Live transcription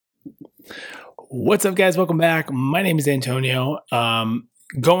What's up, guys? Welcome back. My name is Antonio.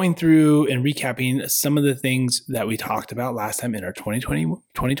 Going through and recapping some of the things that we talked about last time in our 2020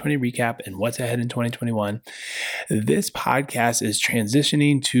 recap and what's ahead in 2021. This podcast is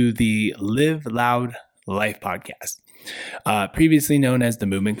transitioning to the Live Loud Life podcast, previously known as the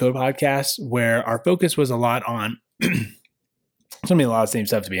Movement Code podcast, where our focus was a lot on a lot of the same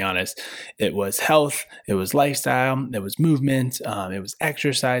stuff, to be honest. It was health, it was lifestyle, it was movement, it was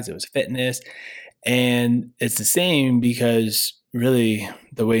exercise, it was fitness. And it's the same because really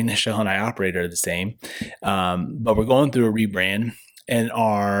the way Nichelle and I operate are the same. But we're going through a rebrand and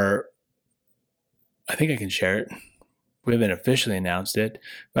I think I can share it. We haven't officially announced it,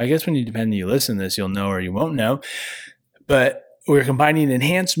 but I guess depending on you listen to this, you'll know or you won't know. But we're combining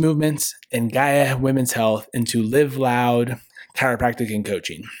enhanced movements and Gaia Women's Health into Live Loud Chiropractic and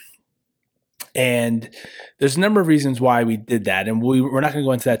Coaching. And there's a number of reasons why we did that. And we're not going to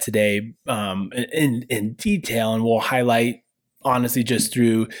go into that today in detail. And we'll highlight, honestly, just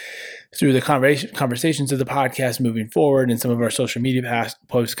through the conversations of the podcast moving forward and some of our social media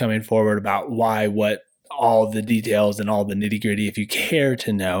posts coming forward about why, what, all the details and all the nitty gritty if you care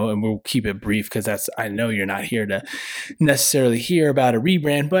to know. And we'll keep it brief because I know you're not here to necessarily hear about a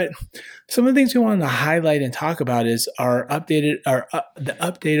rebrand, but some of the things we wanted to highlight and talk about is the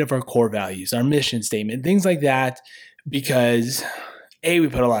update of our core values, our mission statement, things like that, because A, we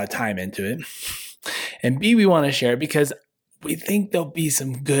put a lot of time into it, and B, we want to share it because we think there'll be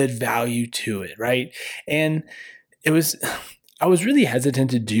some good value to it, right? And I was really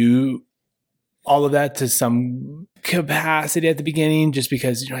hesitant to do all of that to some capacity at the beginning, just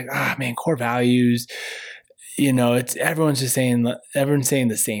because you're like, core values, everyone's saying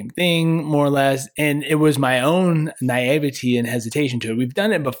the same thing more or less. And it was my own naivety and hesitation to it. We've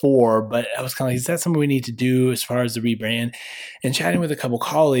done it before, but I was kind of like, is that something we need to do as far as the rebrand? And chatting with a couple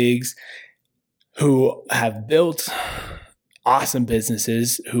colleagues who have built awesome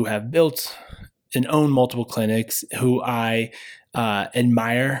businesses, who have built and own multiple clinics, who I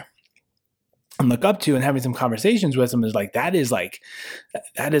admire and look up to, and having some conversations with them is like, that is like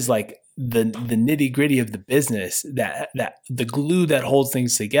the nitty gritty of the business, that the glue that holds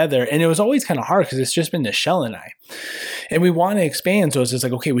things together. And it was always kind of hard because it's just been Nichelle and I, and we want to expand. So it's just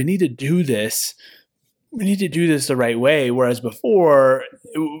like, okay, we need to do this. We need to do this the right way. Whereas before,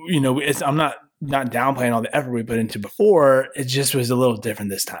 I'm not downplaying all the effort we put into before. It just was a little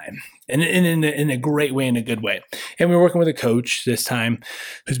different this time, and in a great way, in a good way. And we're working with a coach this time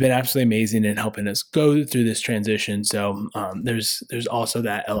who's been absolutely amazing in helping us go through this transition. So there's also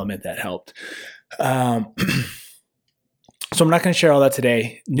that element that helped. So I'm not going to share all that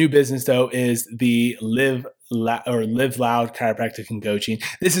today. New business though is the Live Loud Chiropractic and Coaching.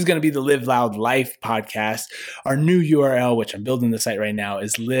 This is going to be the Live Loud Life podcast. Our new URL, which I'm building the site right now,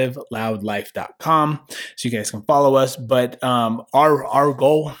 is liveloudlife.com. So you guys can follow us. But our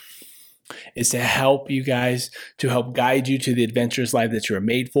goal is to help you guys, to help guide you to the adventurous life that you were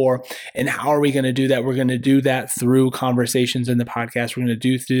made for. And how are we going to do that? We're going to do that through conversations in the podcast. We're going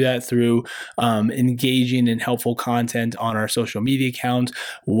to do that through engaging in helpful content on our social media accounts,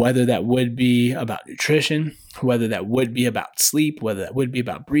 whether that would be about nutrition, whether that would be about sleep, whether that would be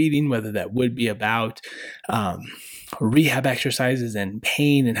about breathing, whether that would be about rehab exercises and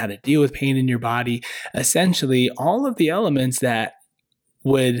pain and how to deal with pain in your body. Essentially, all of the elements that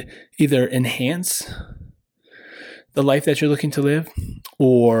would either enhance the life that you're looking to live,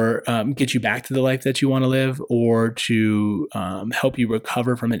 or get you back to the life that you want to live, or to help you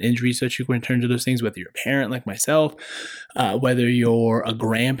recover from an injury so that you can return to those things, whether you're a parent like myself, whether you're a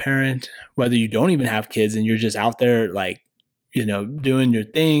grandparent, whether you don't even have kids and you're just out there doing your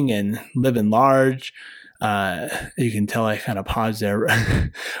thing and living large. You can tell I kind of paused there,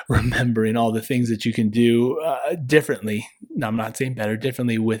 remembering all the things that you can do differently. No, I'm not saying better,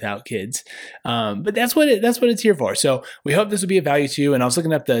 differently without kids. But that's what it's here for. So we hope this will be of value to you. And I was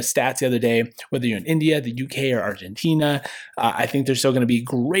looking up the stats the other day, whether you're in India, the UK, or Argentina. I think there's still going to be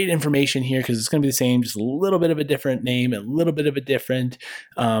great information here because it's going to be the same, just a little bit of a different name, a little bit of a different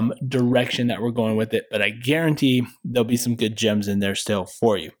direction that we're going with it. But I guarantee there'll be some good gems in there still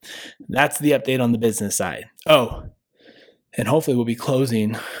for you. That's the update on the business side. Oh, and hopefully we'll be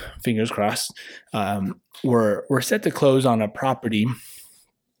closing, fingers crossed. We're set to close on a property.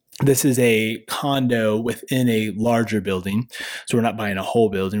 This is a condo within a larger building. So we're not buying a whole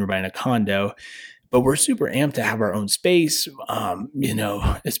building, we're buying a condo. But we're super amped to have our own space.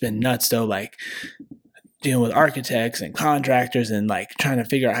 It's been nuts though, dealing with architects and contractors and trying to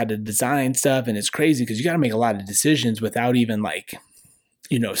figure out how to design stuff. And it's crazy because you got to make a lot of decisions without even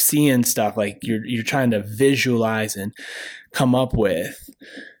seeing stuff. You're trying to visualize and come up with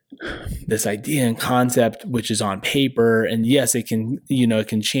this idea and concept, which is on paper. And yes, it can, it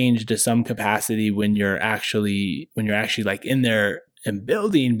can change to some capacity when you're actually like in there and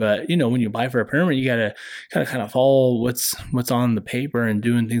building. But, when you apply for a permit, you got to kind of follow what's on the paper and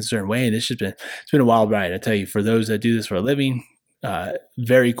doing things a certain way. And it's been a wild ride. I tell you, for those that do this for a living,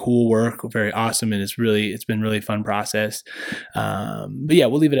 very cool work, very awesome. And it's been really fun process. But yeah,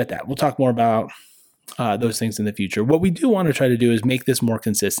 we'll leave it at that. We'll talk more about those things in the future. What we do want to try to do is make this more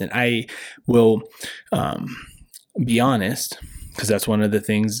consistent. I will be honest, because that's one of the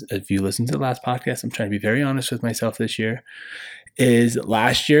things, if you listen to the last podcast, I'm trying to be very honest with myself this year, is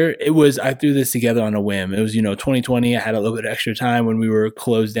last year, I threw this together on a whim. It was, 2020. I had a little bit of extra time when we were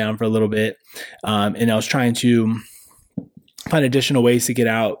closed down for a little bit. And I was trying to find additional ways to get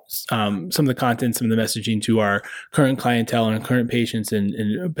out some of the content, some of the messaging to our current clientele and current patients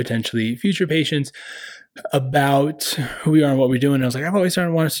and potentially future patients about who we are and what we're doing. And I was like, I've always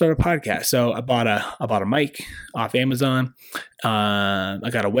wanted to start a podcast. So I bought a mic off Amazon. I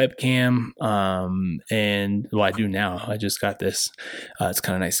got a webcam. And I do now. I just got this. It's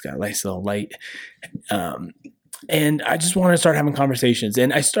kind of nice. It's got a nice little light. And I just want to start having conversations.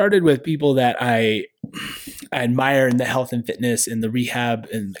 And I started with people that I admire in the health and fitness and the rehab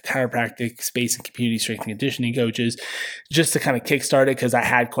and the chiropractic space and community strength and conditioning coaches, just to kind of kickstart it, because I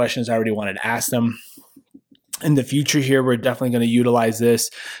had questions I already wanted to ask them. In the future here, we're definitely going to utilize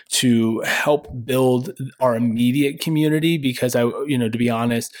this to help build our immediate community, because to be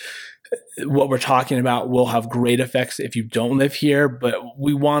honest, what we're talking about will have great effects if you don't live here, but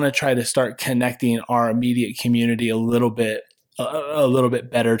we want to try to start connecting our immediate community a little bit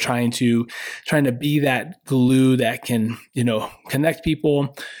better, trying to be that glue that can, connect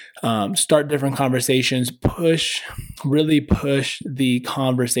people, start different conversations, really push the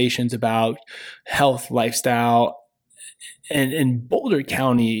conversations about health, lifestyle. And in Boulder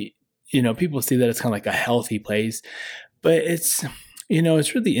County, people see that it's kind of like a healthy place, but it's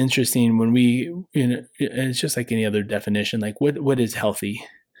really interesting when it's just like any other definition, like what is healthy?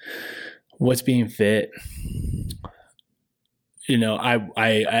 What's being fit?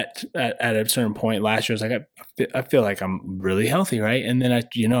 I at a certain point last year, I was like, I feel like I'm really healthy, right? And then I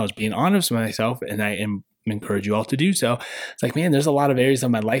was being honest with myself, and I encourage you all to do so. It's like, man, there's a lot of areas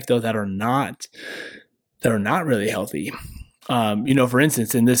of my life though that are not really healthy. For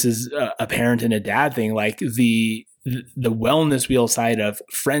instance, and this is a parent and a dad thing, like the wellness wheel side of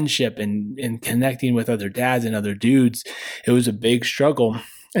friendship and connecting with other dads and other dudes, it was a big struggle,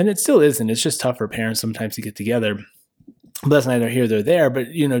 and it still is, and it's just tough for parents sometimes to get together. But that's neither here nor there. But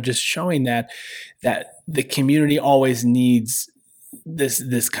just showing that the community always needs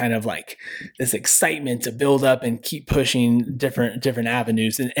this kind of like this excitement to build up and keep pushing different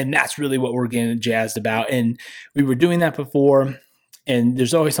avenues, and that's really what we're getting jazzed about. And we were doing that before, and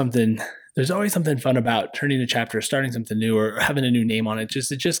there's always something fun about turning a chapter, starting something new, or having a new name on it.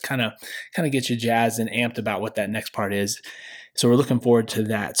 It just kind of gets you jazzed and amped about what that next part is. So we're looking forward to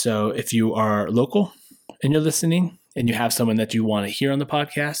that. So if you are local and you're listening, and you have someone that you want to hear on the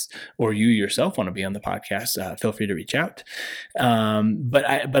podcast, or you yourself want to be on the podcast, feel free to reach out.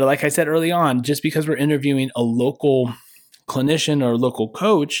 But like I said early on, just because we're interviewing a local clinician or local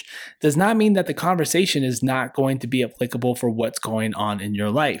coach does not mean that the conversation is not going to be applicable for what's going on in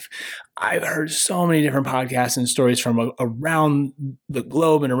your life. I've heard so many different podcasts and stories from around the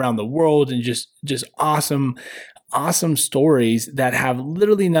globe and around the world, and just awesome stories that have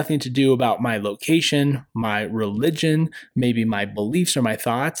literally nothing to do about my location, my religion, maybe my beliefs or my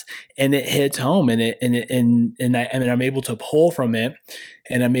thoughts, and it hits home, and I'm able to pull from it,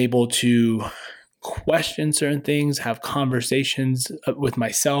 and I'm able to question certain things, have conversations with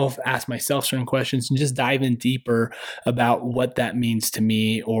myself, ask myself certain questions, and just dive in deeper about what that means to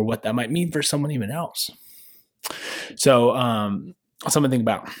me, or what that might mean for someone even else. So, something to think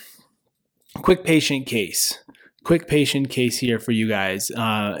about. Quick patient case here for you guys.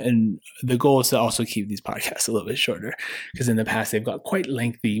 And the goal is to also keep these podcasts a little bit shorter, because in the past they've got quite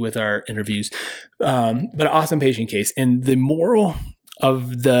lengthy with our interviews. But an awesome patient case. And the moral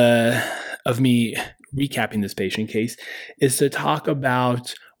of me recapping this patient case is to talk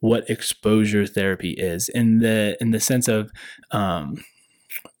about what exposure therapy is in the sense of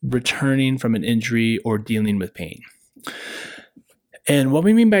returning from an injury or dealing with pain. And what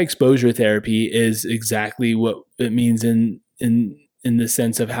we mean by exposure therapy is exactly what it means in the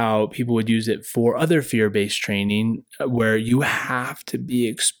sense of how people would use it for other fear-based training, where you have to be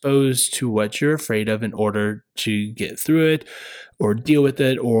exposed to what you're afraid of in order to get through it or deal with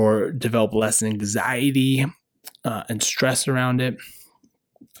it or develop less anxiety and stress around it.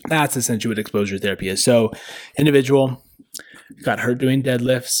 That's essentially what exposure therapy is. So individual got hurt doing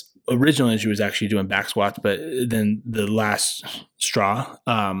deadlifts, original injury was actually doing back squats, but then the last straw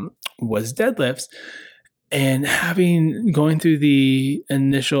was deadlifts. And going through the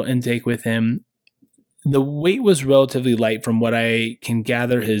initial intake with him, the weight was relatively light from what I can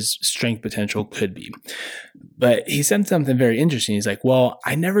gather his strength potential could be. But he said something very interesting. He's like, well,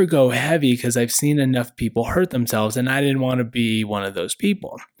 I never go heavy because I've seen enough people hurt themselves and I didn't want to be one of those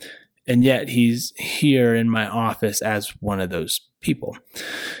people. And yet he's here in my office as one of those people.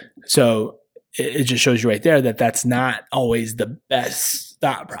 So it just shows you right there that that's not always the best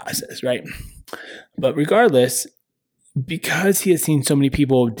thought process, right? But regardless, because he has seen so many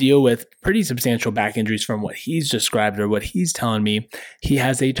people deal with pretty substantial back injuries from what he's described or what he's telling me, he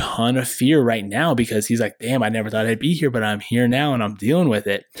has a ton of fear right now because he's like, damn, I never thought I'd be here, but I'm here now and I'm dealing with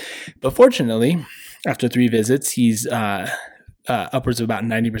it. But fortunately, after 3 visits, he's upwards of about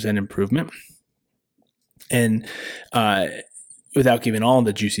 90% improvement. And without giving all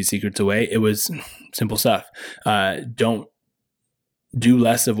the juicy secrets away, it was simple stuff. Don't do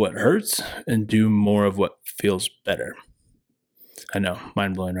less of what hurts and do more of what feels better. I know,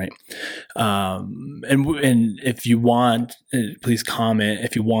 mind blowing, right? And if you want, please comment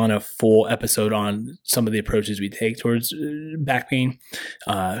if you want a full episode on some of the approaches we take towards back pain,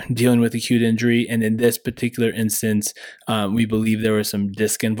 dealing with acute injury. And in this particular instance, we believe there was some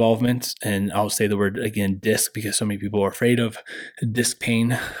disc involvement. And I'll say the word again, disc, because so many people are afraid of disc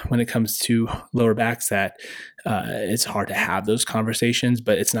pain when it comes to lower backs that it's hard to have those conversations,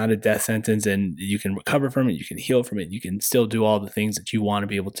 but it's not a death sentence and you can recover from it. You can heal from it. You can still do all the things that you want to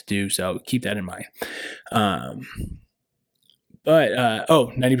be able to do. So keep that in mind.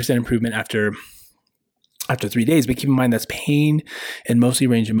 90% improvement after 3 days, but keep in mind that's pain and mostly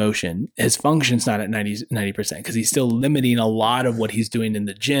range of motion. His function's not at 90% because he's still limiting a lot of what he's doing in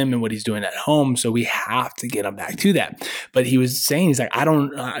the gym and what he's doing at home. So we have to get him back to that. But he was saying, he's like, I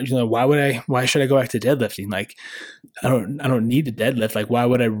don't, why should I go back to deadlifting? Like, I don't need to deadlift. Like, why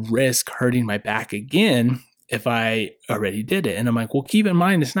would I risk hurting my back again if I already did it? And I'm like, well, keep in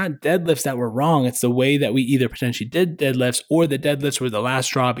mind, it's not deadlifts that were wrong. It's the way that we either potentially did deadlifts or the deadlifts were the last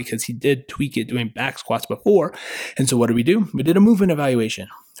straw because he did tweak it doing back squats before. And so what did we do? We did a movement evaluation.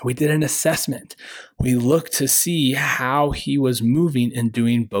 We did an assessment. We looked to see how he was moving and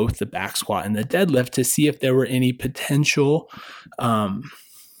doing both the back squat and the deadlift to see if there were any potential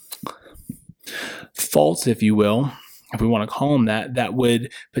faults, if you will, if we want to call them that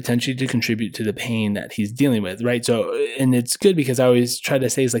would potentially to contribute to the pain that he's dealing with, right? So, and it's good because I always try to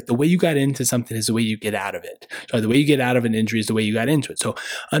say is like the way you got into something is the way you get out of it. So the way you get out of an injury is the way you got into it. So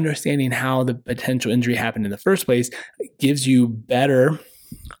understanding how the potential injury happened in the first place gives you better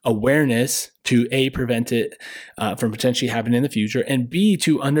awareness to A, prevent it from potentially happening in the future, and B,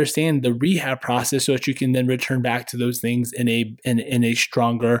 to understand the rehab process so that you can then return back to those things in a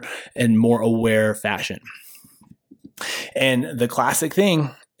stronger and more aware fashion. And the classic thing,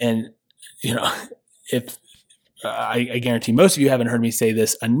 and if I guarantee most of you haven't heard me say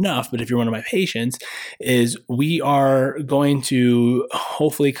this enough, but if you're one of my patients, is we are going to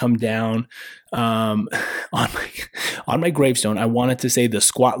hopefully come down on my gravestone. I wanted to say the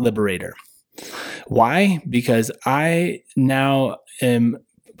squat liberator. Why? Because I now am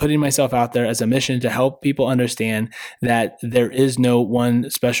putting myself out there as a mission to help people understand that there is no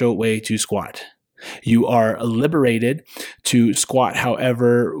one special way to squat. You are liberated to squat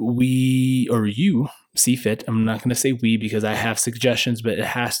however we or you see fit. I'm not going to say we because I have suggestions, but it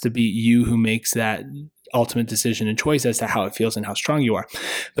has to be you who makes that ultimate decision and choice as to how it feels and how strong you are.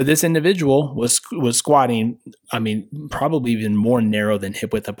 But this individual was squatting, probably even more narrow than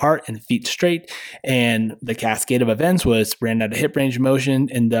hip width apart and feet straight. And the cascade of events was ran out of hip range of motion,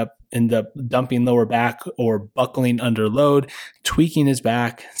 end up dumping lower back or buckling under load, tweaking his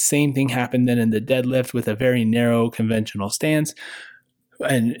back. Same thing happened then in the deadlift with a very narrow conventional stance.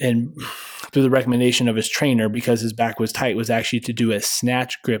 And through the recommendation of his trainer, because his back was tight, was actually to do a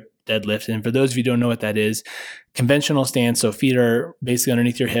snatch grip deadlift. And for those of you who don't know what that is, conventional stance, so feet are basically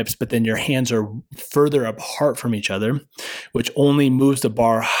underneath your hips, but then your hands are further apart from each other, which only moves the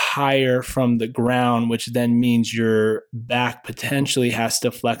bar higher from the ground, which then means your back potentially has to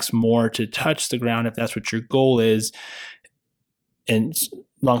flex more to touch the ground if that's what your goal is. And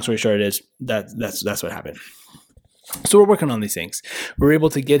long story short is that's what happened. So we're working on these things. We're able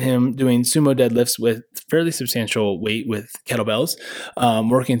to get him doing sumo deadlifts with fairly substantial weight with kettlebells,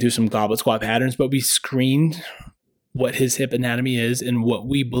 working through some goblet squat patterns, but we screened what his hip anatomy is and what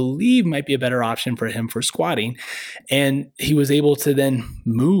we believe might be a better option for him for squatting. And he was able to then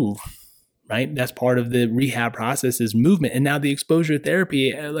move, right? That's part of the rehab process is movement. And now the exposure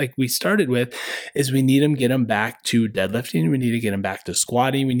therapy, like we started with, is we need him, get him back to deadlifting. We need to get him back to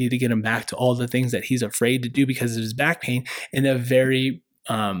squatting. We need to get him back to all the things that he's afraid to do because of his back pain in a very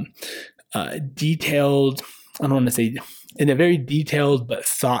detailed, I don't want to say, in a very detailed but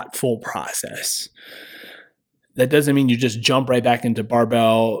thoughtful process. That doesn't mean you just jump right back into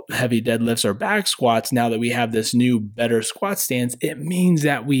barbell heavy deadlifts or back squats now that we have this new better squat stance. It means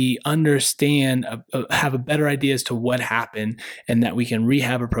that we understand, have a better idea as to what happened and that we can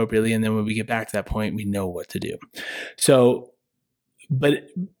rehab appropriately. And then when we get back to that point, we know what to do. So, but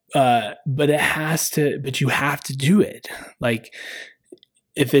you have to do it. Like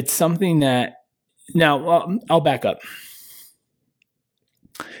if it's something that, now I'll back up.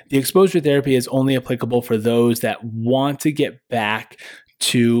 The exposure therapy is only applicable for those that want to get back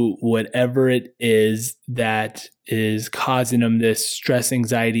to whatever it is that is causing them this stress,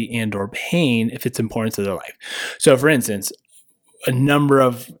 anxiety, and or pain if it's important to their life. So for instance, a number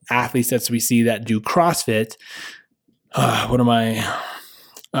of athletes that we see that do CrossFit,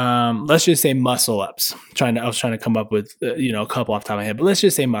 let's just say muscle ups. I was trying to come up with a couple off the top of my head, but let's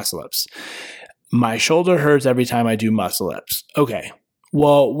just say muscle ups. My shoulder hurts every time I do muscle ups. Okay.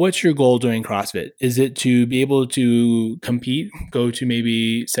 Well, what's your goal doing CrossFit? Is it to be able to compete, go to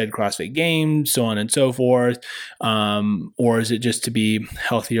maybe said CrossFit games, so on and so forth? Or is it just to be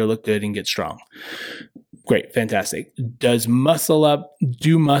healthy or look good and get strong? Great. Fantastic. Do muscle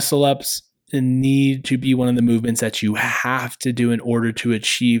ups need to be one of the movements that you have to do in order to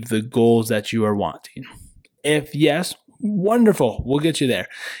achieve the goals that you are wanting? If yes, wonderful. We'll get you there.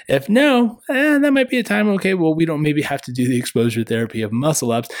 If no, that might be a time. Okay, well, we don't maybe have to do the exposure therapy of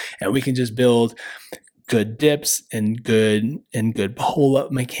muscle ups, and we can just build good dips and good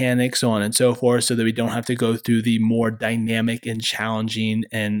pull-up mechanics, so on and so forth, so that we don't have to go through the more dynamic and challenging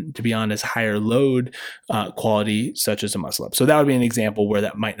and, to be honest, higher load quality, such as a muscle up. So that would be an example where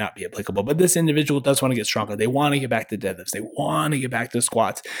that might not be applicable. But this individual does want to get stronger. They want to get back to deadlifts. They want to get back to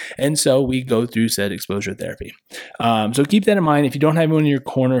squats. And so we go through said exposure therapy. So keep that in mind. If you don't have anyone in your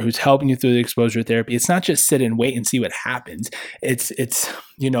corner who's helping you through the exposure therapy, it's not just sit and wait and see what happens. It's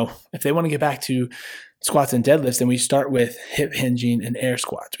if they want to get back to squats and deadlifts, then we start with hip hinging and air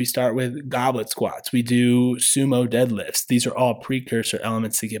squats. We start with goblet squats. We do sumo deadlifts. These are all precursor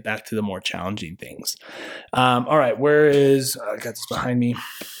elements to get back to the more challenging things. All right, I got this behind me.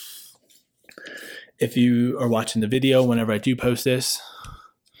 If you are watching the video, whenever I do post this,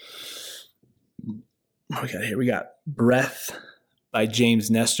 okay, here we got Breath by James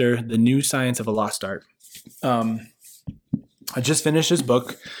Nestor, The New Science of a Lost Art. I just finished his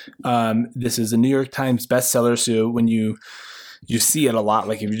book. This is a New York Times bestseller. So when you see it a lot,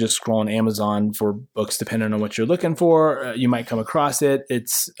 like if you just scroll on Amazon for books, depending on what you're looking for, you might come across it.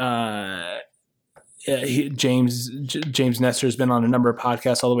 It's James Nestor has been on a number of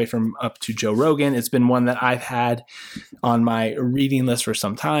podcasts all the way from up to Joe Rogan. It's been one that I've had on my reading list for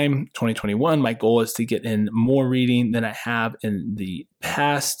some time. 2021, my goal is to get in more reading than I have in the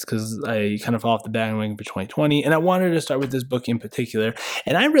past because I kind of fell off the bandwagon for 2020. And I wanted to start with this book in particular.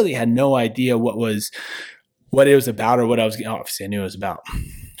 And I really had no idea what it was about or what I was getting. Obviously, I knew it was about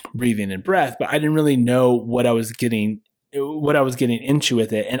breathing and breath, but I didn't really know what I was getting into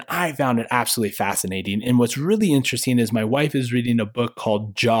with it. And I found it absolutely fascinating. And what's really interesting is my wife is reading a book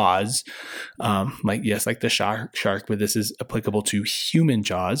called Jaws, like the shark, but this is applicable to human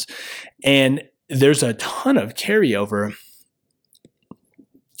jaws. And there's a ton of carryover.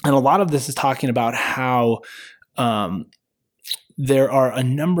 And a lot of this is talking about how, there are a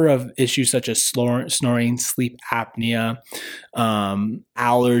number of issues such as snoring, sleep apnea,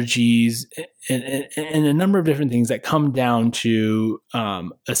 allergies, and a number of different things that come down to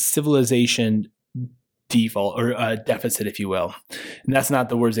a civilization default or a deficit, if you will. And that's not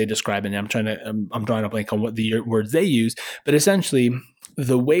the words they describe it. I'm drawing a blank on what the words they use, but essentially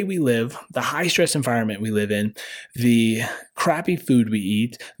the way we live, the high stress environment we live in, the crappy food we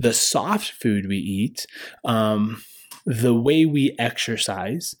eat, the soft food we eat, the way we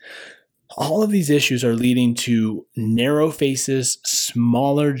exercise, all of these issues are leading to narrow faces,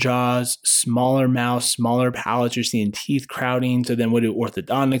 smaller jaws, smaller mouths, smaller palates. You're seeing teeth crowding. So then what do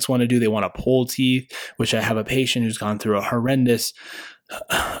orthodontics want to do? They want to pull teeth, which I have a patient who's gone through a horrendous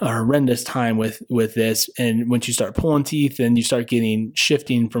time with this. And once you start pulling teeth, then you start getting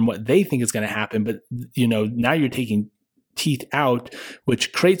shifting from what they think is going to happen. But, now you're taking teeth out,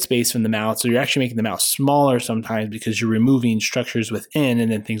 which creates space from the mouth. So you're actually making the mouth smaller sometimes because you're removing structures within,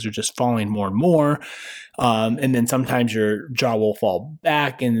 and then things are just falling more and more. And then sometimes your jaw will fall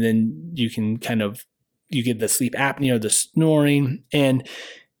back, and then you get the sleep apnea or the snoring. And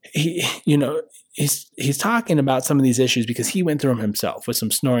he's talking about some of these issues because he went through them himself with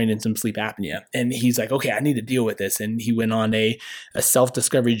some snoring and some sleep apnea. And he's like, okay, I need to deal with this. And he went on a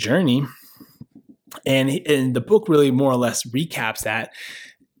self-discovery journey. And the book really more or less recaps that.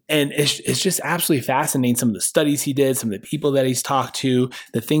 And it's just absolutely fascinating. Some of the studies he did, some of the people that he's talked to,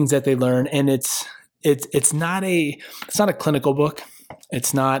 the things that they learn. And it's not a clinical book.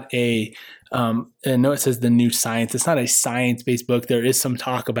 It's not a, I know it says the new science. It's not a science-based book. There is some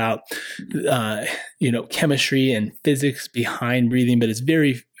talk about, chemistry and physics behind breathing, but it's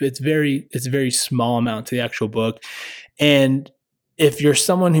a very small amount to the actual book. And if you're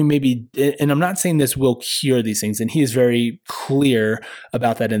someone who maybe, and I'm not saying this will cure these things, and he is very clear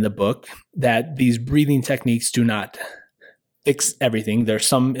about that in the book, that these breathing techniques do not fix everything. There are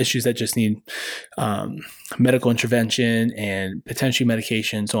some issues that just need medical intervention and potentially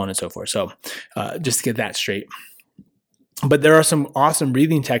medication, so on and so forth. So just to get that straight. But there are some awesome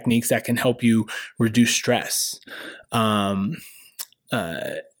breathing techniques that can help you reduce stress.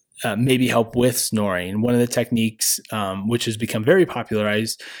 Maybe help with snoring. One of the techniques, which has become very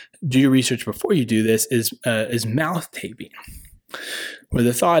popularized, do your research before you do this, is mouth taping. Where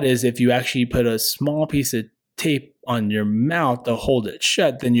the thought is, if you actually put a small piece of tape on your mouth to hold it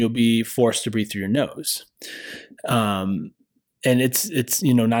shut, then you'll be forced to breathe through your nose. And it's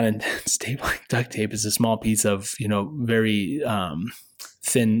not intense tape like duct tape. It's a small piece of very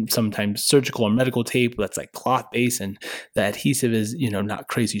thin, sometimes surgical or medical tape that's like cloth based, and the adhesive is not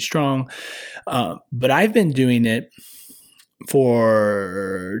crazy strong. But I've been doing it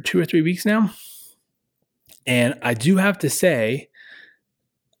for 2 or 3 weeks now, and I do have to say,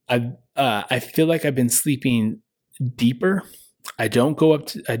 I feel like I've been sleeping deeper. I don't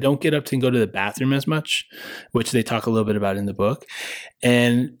get up to go to the bathroom as much, which they talk a little bit about in the book,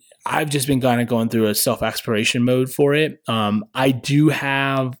 and I've just been kind of going through a self-exploration mode for it. I do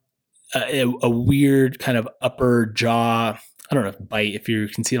have a weird kind of upper jaw, I don't know if bite, if you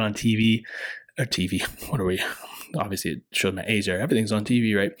can see it on TV. What are we? Obviously, it showed my age there. Everything's on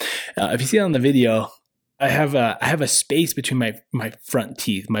TV, right? If you see it on the video, I have a space between my front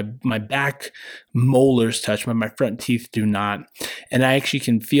teeth. My back molars touch, but my front teeth do not. And I actually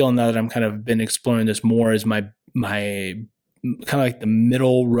can feel, now that I'm kind of been exploring this more, is my kind of like the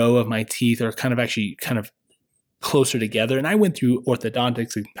middle row of my teeth are kind of closer together. And I went through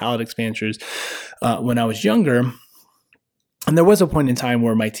orthodontics and palate expanders when I was younger. And there was a point in time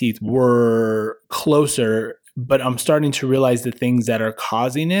where my teeth were closer, but I'm starting to realize the things that are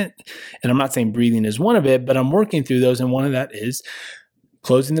causing it. And I'm not saying breathing is one of it, but I'm working through those. And one of that is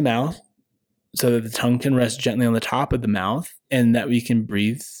closing the mouth so that the tongue can rest gently on the top of the mouth and that we can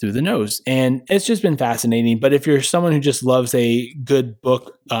breathe through the nose. And it's just been fascinating. But if you're someone who just loves a good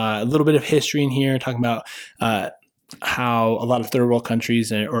book, a little bit of history in here, talking about how a lot of third world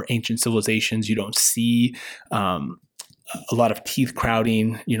countries or ancient civilizations, you don't see a lot of teeth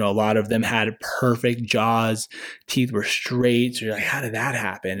crowding. A lot of them had perfect jaws, teeth were straight. So you're like, how did that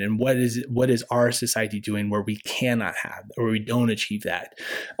happen? And what is our society doing where we cannot have, or we don't achieve that?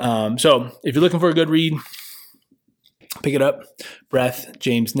 So if you're looking for a good read, pick it up. Breath,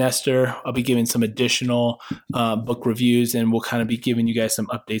 James Nestor. I'll be giving some additional book reviews, and we'll kind of be giving you guys some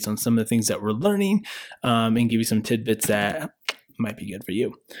updates on some of the things that we're learning, and give you some tidbits that might be good for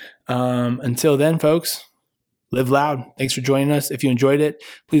you. Until then, folks, live loud. Thanks for joining us. If you enjoyed it,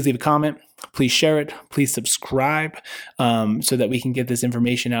 please leave a comment. Please share it. Please subscribe so that we can get this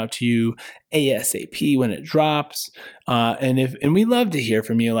information out to you ASAP when it drops. And we love to hear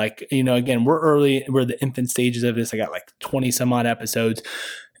from you. Like, again, we're the infant stages of this. I got like 20 some odd episodes.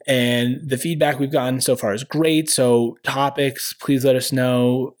 And the feedback we've gotten so far is great. So topics, please let us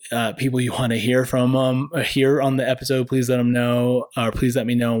know. People you want to hear from or hear on the episode, please let them know. Or please let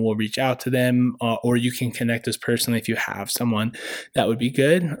me know, and we'll reach out to them. Or you can connect us personally if you have someone. That would be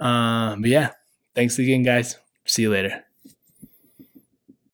good. But yeah, thanks again, guys. See you later.